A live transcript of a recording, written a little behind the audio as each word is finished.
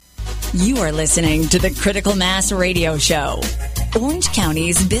You are listening to the Critical Mass Radio Show, Orange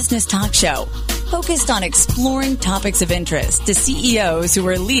County's business talk show, focused on exploring topics of interest to CEOs who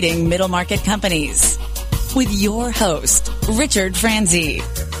are leading middle market companies. With your host, Richard Franzi.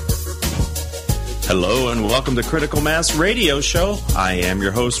 Hello and welcome to Critical Mass Radio Show. I am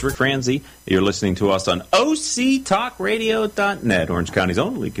your host, Rick Franzi. You're listening to us on OCTalkRadio.net, Orange County's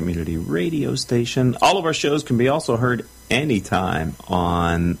only community radio station. All of our shows can be also heard anytime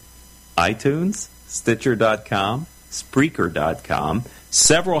on iTunes, Stitcher.com, Spreaker.com,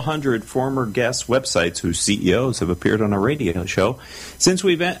 several hundred former guest websites whose CEOs have appeared on our radio show. Since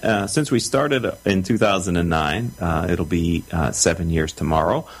we started in 2009, it'll be 7 years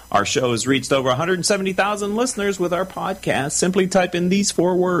tomorrow, our show has reached over 170,000 listeners with our podcast. Simply type in these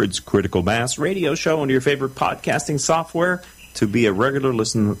 4 words, Critical Mass Radio Show, into your favorite podcasting software to be a regular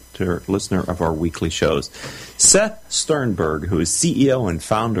listener of our weekly shows. Seth Sternberg, who is CEO and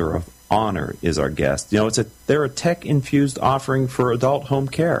founder of Honor, is our guest. You know, they're a tech-infused offering for adult home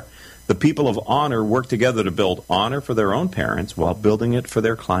care. The people of Honor work together to build honor for their own parents while building it for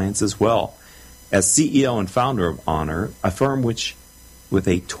their clients as well. As CEO and founder of Honor, a firm with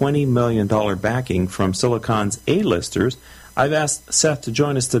a $20 million backing from Silicon's A-listers, I've asked Seth to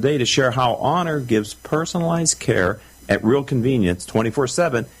join us today to share how Honor gives personalized care at real convenience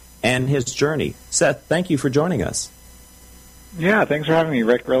 24/7 and his journey. Seth, thank you for joining us. Yeah, thanks for having me,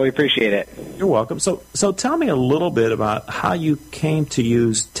 Rick. Really appreciate it. You're welcome. So tell me a little bit about how you came to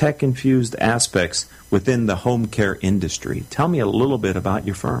use tech-infused aspects within the home care industry. Tell me a little bit about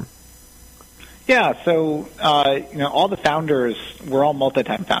your firm. Yeah, so all the founders, we're all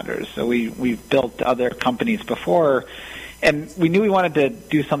multi-time founders. So we've built other companies before, and we knew we wanted to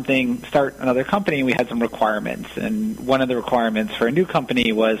do something, start another company, and we had some requirements. And one of the requirements for a new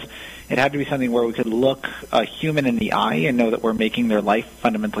company was it had to be something where we could look a human in the eye and know that we're making their life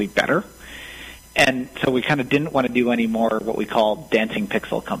fundamentally better. And so we kind of didn't want to do any more what we call dancing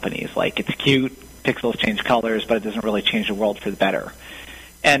pixel companies. Like, it's cute, pixels change colors, but it doesn't really change the world for the better.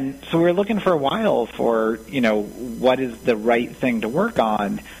 And so we were looking for a while for, what is the right thing to work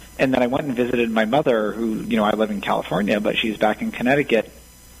on. And then I went and visited my mother, who, I live in California, but she's back in Connecticut.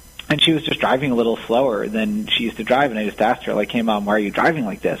 And she was just driving a little slower than she used to drive. And I just asked her, hey, Mom, why are you driving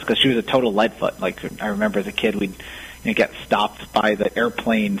like this? Because she was a total leadfoot. I remember as a kid, we'd get stopped by the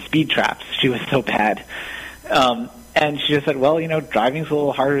airplane speed traps. She was so bad. And she just said, well, driving's a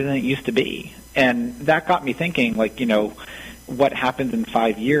little harder than it used to be. And that got me thinking, what happens in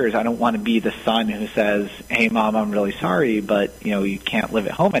 5 years? I don't want to be the son who says, hey, Mom, I'm really sorry, but, you can't live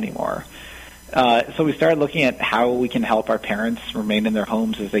at home anymore. So we started looking at how we can help our parents remain in their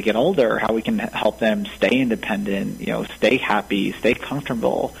homes as they get older, how we can help them stay independent, stay happy, stay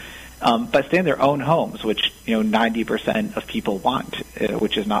comfortable, but stay in their own homes, which, 90% of people want,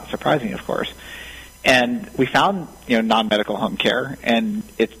 which is not surprising, of course. And we found, non-medical home care, and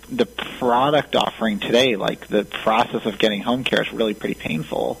it's the product offering today, the process of getting home care is really pretty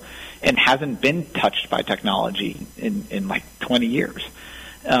painful and hasn't been touched by technology in 20 years.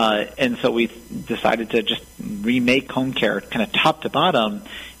 And so we decided to just remake home care kind of top to bottom,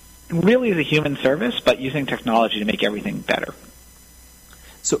 really as a human service, but using technology to make everything better.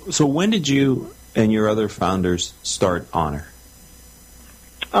 So when did you and your other founders start Honor?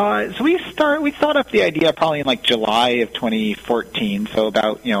 So we thought up the idea probably in July of 2014, so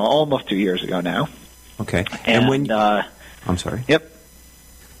about almost 2 years ago now. Okay. And when I'm sorry. Yep.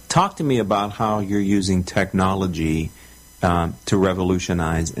 Talk to me about how you're using technology to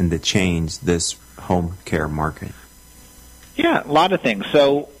revolutionize and to change this home care market. Yeah, a lot of things.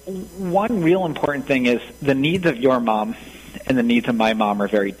 So one real important thing is the needs of your mom and the needs of my mom are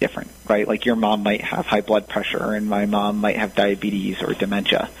very different, right? Your mom might have high blood pressure and my mom might have diabetes or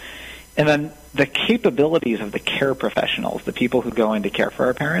dementia. And then the capabilities of the care professionals, the people who go in to care for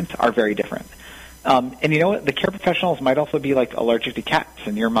our parents, are very different. And you know what? The care professionals might also be allergic to cats,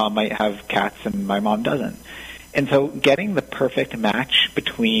 and your mom might have cats and my mom doesn't. And so getting the perfect match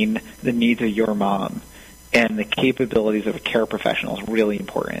between the needs of your mom and the capabilities of a care professional is really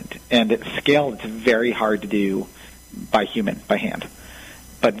important. And at scale, it's very hard to do by hand,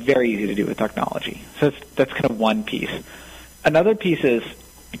 but very easy to do with technology. So that's kind of one piece. Another piece is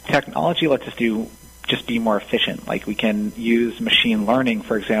technology lets us just be more efficient. We can use machine learning,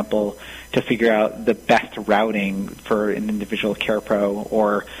 for example, to figure out the best routing for an individual care pro,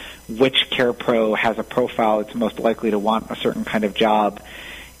 or which care pro has a profile that's most likely to want a certain kind of job.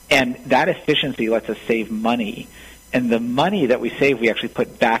 And that efficiency lets us save money. And the money that we save, we actually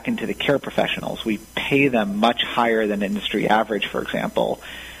put back into the care professionals. We pay them much higher than industry average, for example,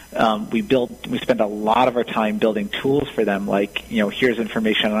 We spend a lot of our time building tools for them, like, here's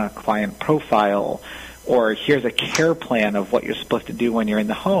information on a client profile, or here's a care plan of what you're supposed to do when you're in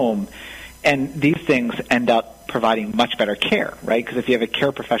the home. And these things end up providing much better care, right? Because if you have a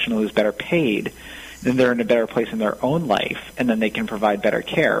care professional who's better paid, then they're in a better place in their own life, and then they can provide better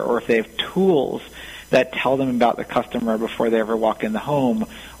care. Or if they have tools that tell them about the customer before they ever walk in the home,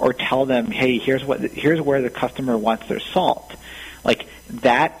 or tell them, hey, here's where the customer wants their salt. Like,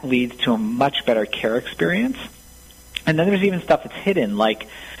 that leads to a much better care experience. And then there's even stuff that's hidden, like,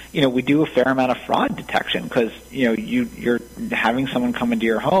 we do a fair amount of fraud detection because, you're having someone come into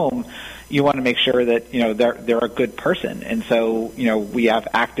your home. You want to make sure that, they're a good person. And so, we have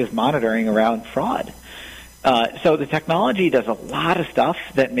active monitoring around fraud. So the technology does a lot of stuff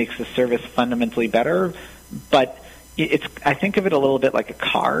that makes the service fundamentally better, but I think of it a little bit like a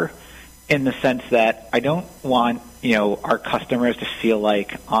car, in the sense that I don't want, our customers to feel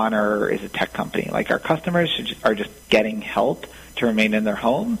like Honor is a tech company. Like, our customers are just getting help to remain in their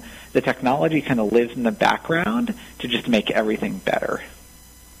home. The technology kind of lives in the background to just make everything better.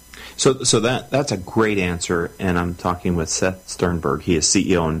 So that's a great answer, and I'm talking with Seth Sternberg. He is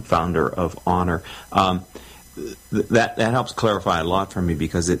CEO and founder of Honor. That helps clarify a lot for me,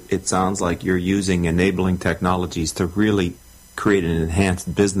 because it sounds like you're using enabling technologies to really create an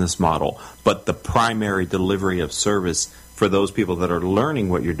enhanced business model, but the primary delivery of service for those people that are learning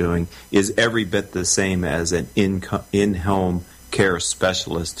what you're doing is every bit the same as an in-home care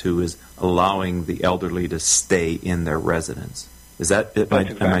specialist who is allowing the elderly to stay in their residence. Is that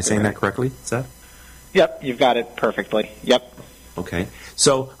am I saying that correctly, Seth? Yep, you've got it perfectly. Yep. Okay.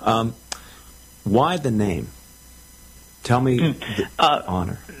 So why the name? Tell me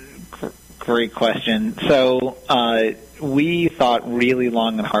Honor. Great question. So we thought really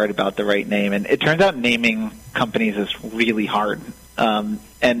long and hard about the right name, and it turns out naming companies is really hard. And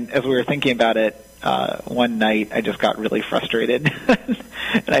as we were thinking about it, one night I just got really frustrated,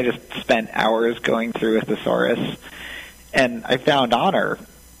 and I just spent hours going through a thesaurus, and I found Honor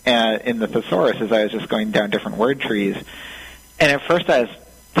in the thesaurus as I was just going down different word trees. And at first I was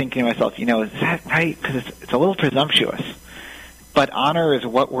thinking to myself, is that right? Because it's a little presumptuous. But honor is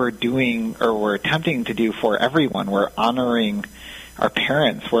what we're doing, or we're attempting to do for everyone. We're honoring our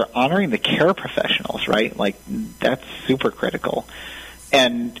parents. We're honoring the care professionals, right? Like, that's super critical.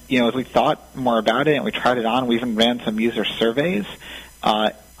 And, as we thought more about it and we tried it on, we even ran some user surveys,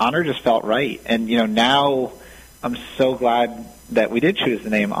 Honor just felt right. And, now I'm so glad that we did choose the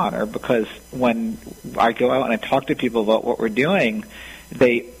name Honor, because when I go out and I talk to people about what we're doing,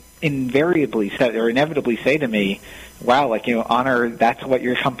 they inevitably say to me, wow, Honor, that's what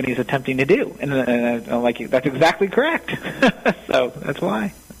your company is attempting to do. And I'm like, that's exactly correct. So that's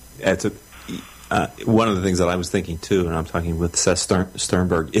why. It's one of the things that I was thinking, too, and I'm talking with Seth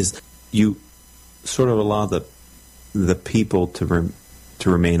Sternberg, is you sort of allow the people to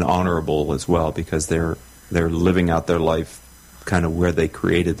remain honorable as well, because they're living out their life kind of where they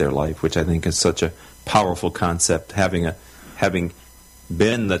created their life, which I think is such a powerful concept, having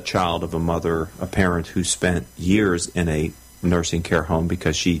been the child of a parent who spent years in a nursing care home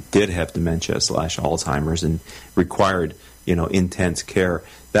because she did have dementia / Alzheimer's and required, intense care.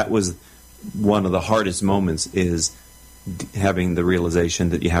 That was one of the hardest moments, is having the realization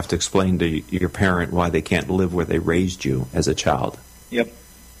that you have to explain to your parent why they can't live where they raised you as a child. Yep.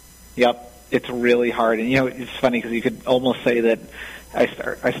 It's really hard. And, it's funny because you could almost say that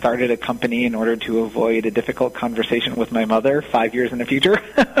I started a company in order to avoid a difficult conversation with my mother 5 years in the future.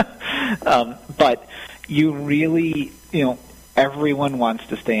 But you really, everyone wants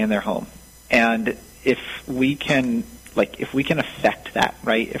to stay in their home. And if we can affect that,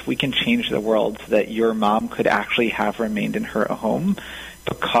 right? If we can change the world so that your mom could actually have remained in her home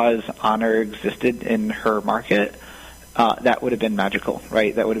because Honor existed in her market, that would have been magical,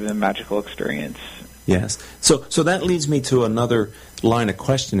 right? That would have been a magical experience. Yes. So that leads me to another line of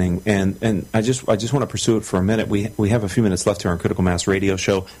questioning, and I just want to pursue it for a minute. We have a few minutes left here on Critical Mass Radio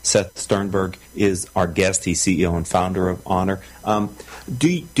Show. Seth Sternberg is our guest. He's CEO and founder of Honor.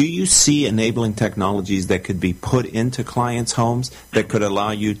 Do you see enabling technologies that could be put into clients' homes that could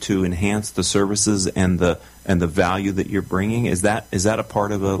allow you to enhance the services and the value that you're bringing? Is that a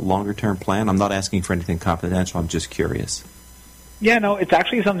part of a longer term plan? I'm not asking for anything confidential. I'm just curious. Yeah, no, it's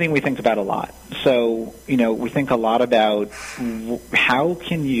actually something we think about a lot. So, we think a lot about how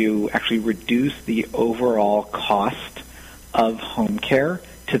can you actually reduce the overall cost of home care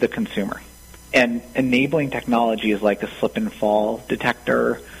to the consumer. And enabling technologies like a slip and fall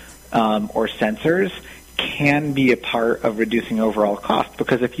detector or sensors can be a part of reducing overall cost.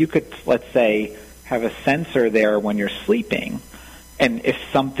 Because if you could, let's say, have a sensor there when you're sleeping, And if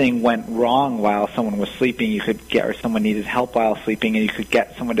something went wrong while someone was sleeping, or someone needed help while sleeping, and you could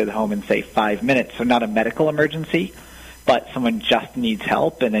get someone to the home in, say, 5 minutes. So not a medical emergency, but someone just needs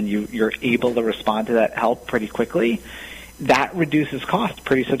help, and then you're able to respond to that help pretty quickly. That reduces cost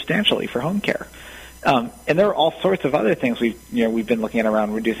pretty substantially for home care. And there are all sorts of other things we've been looking at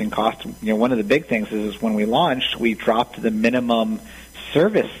around reducing costs. One of the big things is when we launched, we dropped the minimum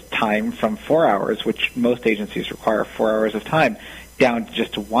service time from 4 hours, which most agencies require 4 hours of time, down to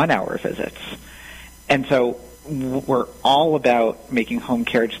just 1 hour visits. And so we're all about making home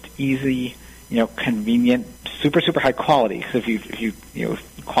care just easy, convenient, super, super high quality. So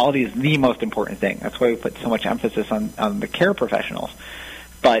if quality is the most important thing. That's why we put so much emphasis on the care professionals.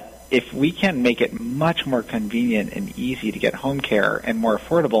 But if we can make it much more convenient and easy to get home care and more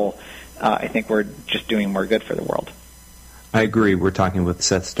affordable, I think we're just doing more good for the world. I agree. We're talking with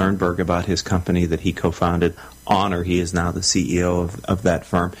Seth Sternberg about his company that he co-founded, Honor. He is now the CEO of that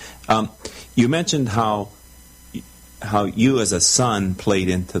firm. You mentioned how you as a son played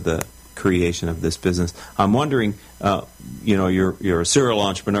into the creation of this business. I'm wondering, you're a serial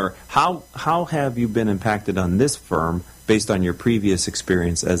entrepreneur. How have you been impacted on this firm based on your previous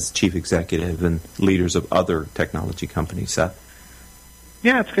experience as chief executive and leaders of other technology companies, Seth?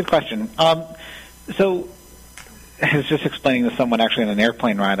 Yeah, it's a good question. So I was just explaining to someone actually on an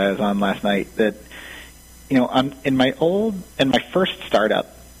airplane ride I was on last night that, in my first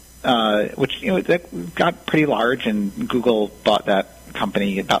startup, which that got pretty large, and Google bought that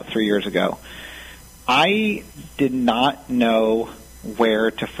company about 3 years ago, I did not know where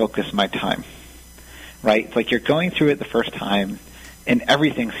to focus my time. Right? It's like you're going through it the first time, and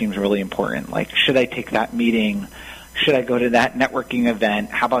everything seems really important. Like, should I take that meeting? Should I go to that networking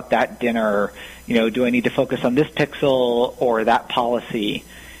event? How about that dinner? Do I need to focus on this pixel or that policy?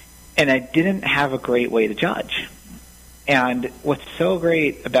 And I didn't have a great way to judge. And what's so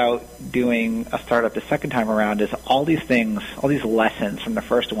great about doing a startup the second time around is all these things, all these lessons from the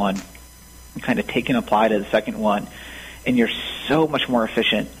first one, kind of take and apply to the second one, and you're so much more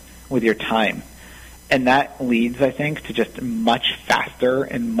efficient with your time. And that leads, I think, to just much faster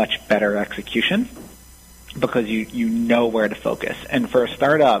and much better execution because you know where to focus. And for a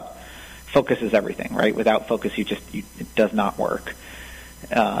startup, focus is everything, right? Without focus, it does not work.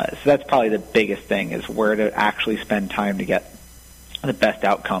 So that's probably the biggest thing, is where to actually spend time to get the best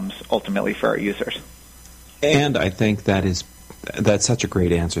outcomes ultimately for our users. And I think that's such a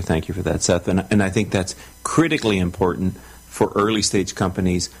great answer. Thank you for that, Seth. And I think that's critically important for early stage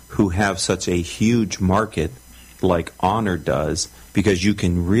companies who have such a huge market like Honor does, because you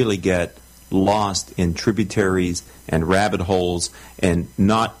can really get lost in tributaries and rabbit holes and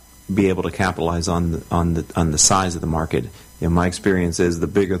not be able to capitalize on the size of the market. My experience is the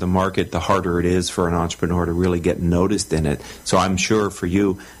bigger the market, the harder it is for an entrepreneur to really get noticed in it. So I'm sure for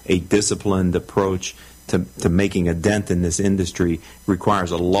you, a disciplined approach to making a dent in this industry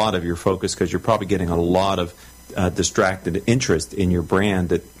requires a lot of your focus, because you're probably getting a lot of distracted interest in your brand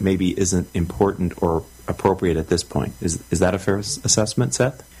that maybe isn't important or appropriate at this point. Is that a fair assessment,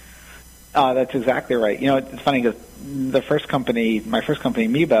 Seth? That's exactly right. It's funny because my first company,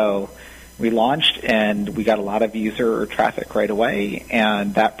 Meebo, we launched and we got a lot of user traffic right away,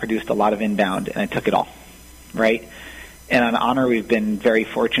 and that produced a lot of inbound, and I took it all, right? And on Honor, we've been very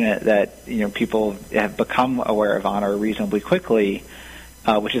fortunate that people have become aware of Honor reasonably quickly,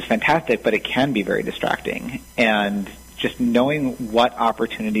 which is fantastic, but it can be very distracting. And just knowing what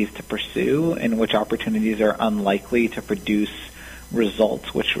opportunities to pursue and which opportunities are unlikely to produce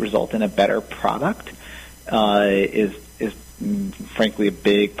results which result in a better product is frankly a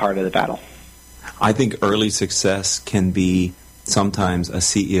big part of the battle. I think early success can be sometimes a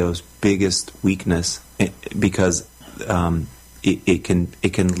CEO's biggest weakness, because it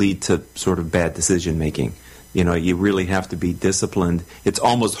can lead to sort of bad decision making. You really have to be disciplined. It's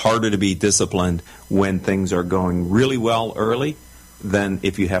almost harder to be disciplined when things are going really well early than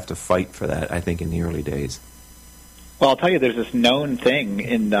if you have to fight for that, I think, in the early days. Well, I'll tell you, there's this known thing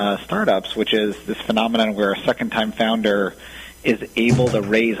in startups, which is this phenomenon where a second-time founder is able to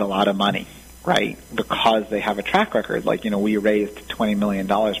raise a lot of money, right, because they have a track record. Like, we raised $20 million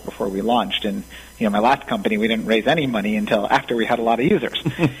before we launched, and, my last company, we didn't raise any money until after we had a lot of users.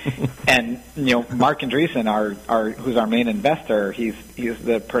 And, Mark Andreessen, who's our main investor, he's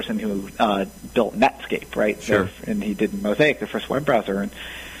the person who built Netscape, right? Sure. And he did Mosaic, the first web browser, and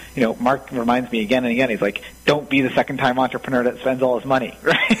Mark reminds me again and again, he's like, don't be the second-time entrepreneur that spends all his money,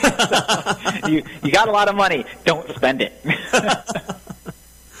 right? So you got a lot of money, don't spend it.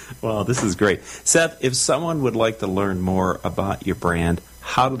 Well, this is great. Seth, if someone would like to learn more about your brand,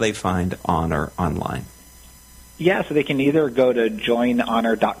 how do they find Honor online? Yeah, so they can either go to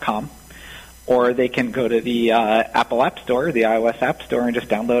joinhonor.com or they can go to the Apple App Store, the iOS App Store, and just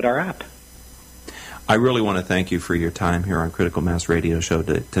download our app. I really want to thank you for your time here on Critical Mass Radio Show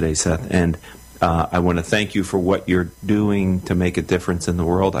today, Seth. And I want to thank you for what you're doing to make a difference in the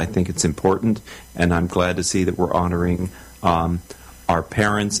world. I think it's important, and I'm glad to see that we're honoring our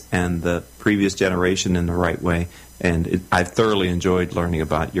parents and the previous generation in the right way. And I've thoroughly enjoyed learning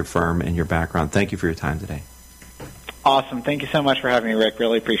about your firm and your background. Thank you for your time today. Awesome. Thank you so much for having me, Rick.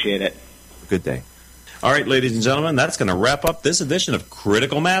 Really appreciate it. Good day. All right, ladies and gentlemen, that's going to wrap up this edition of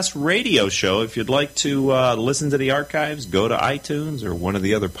Critical Mass Radio Show. If you'd like to listen to the archives, go to iTunes or one of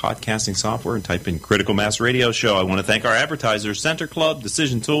the other podcasting software and type in Critical Mass Radio Show. I want to thank our advertisers, Center Club,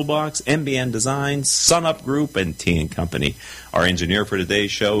 Decision Toolbox, MBN Design, SunUp Group, and T & Company. Our engineer for today's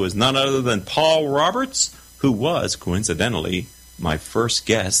show is none other than Paul Roberts, who was, coincidentally, my first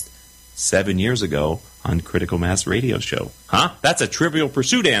guest 7 years ago on Critical Mass Radio Show. Huh? That's a Trivial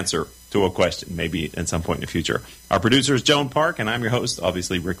Pursuit answer to a question, maybe at some point in the future. Our producer is Joan Park, and I'm your host,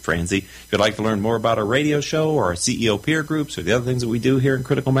 obviously, Rick Franzi. If you'd like to learn more about our radio show or our CEO peer groups or the other things that we do here in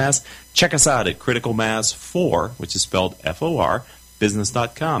Critical Mass, check us out at criticalmass4, which is spelled F-O-R,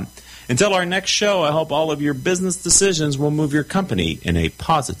 business.com. Until our next show, I hope all of your business decisions will move your company in a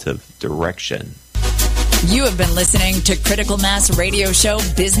positive direction. You have been listening to Critical Mass Radio Show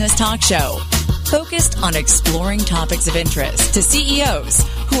Business Talk Show, focused on exploring topics of interest to CEOs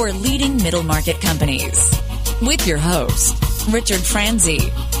who are leading middle market companies. With your host, Richard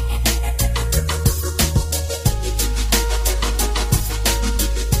Franzi.